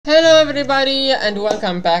everybody and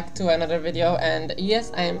welcome back to another video. And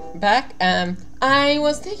yes, I am back. I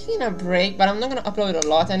was taking a break, but I'm not gonna upload a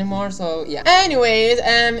lot anymore, so yeah. Anyways,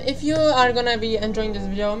 if you are gonna be enjoying this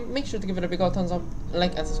video, make sure to give it a big old thumbs up,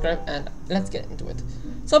 like and subscribe, and let's get into it.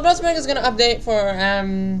 So Bloxburg is gonna update for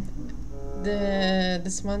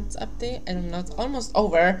this month's update, and now it's almost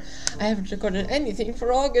over. I haven't recorded anything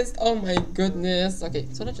for August. Oh my goodness. Okay,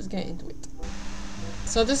 so let's just get into it.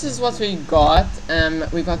 So this is what we got.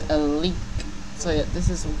 We got a leak. So yeah, this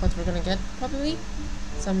is what we're gonna get probably.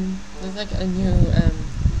 There's like a new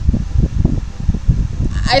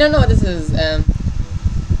I don't know what this is.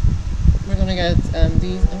 We're gonna get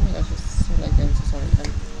these. Oh my gosh, it's so like I'm so sorry.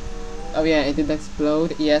 Oh yeah, it did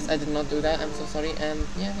explode. Yes, I did not do that. I'm so sorry. Yeah,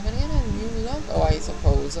 we're gonna get a new logo, I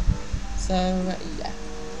suppose. So yeah.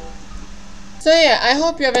 So yeah, I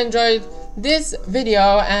hope you have enjoyed this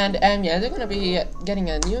video, and yeah, they're gonna be getting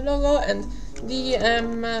a new logo, and the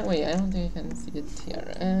wait, I don't think I can see it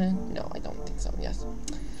here. No, I don't think so. Yes.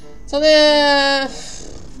 So the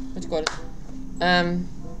what you call it?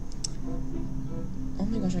 Oh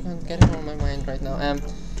my gosh, I can't get it on my mind right now.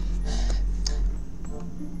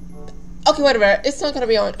 Okay, whatever. It's not gonna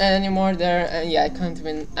be on anymore there. Yeah, I can't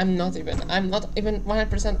even. I'm not even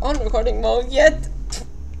 100% on recording mode yet.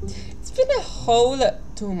 It's been a whole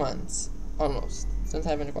 2 months almost since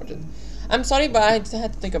I haven't recorded. I'm sorry, but I just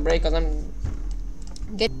had to take a break because I'm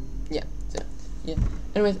getting yeah.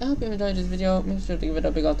 Anyways, I hope you enjoyed this video. Make sure to give it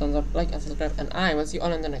a big old thumbs up, like and subscribe, and I will see you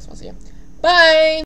all in the next one. See ya. Bye.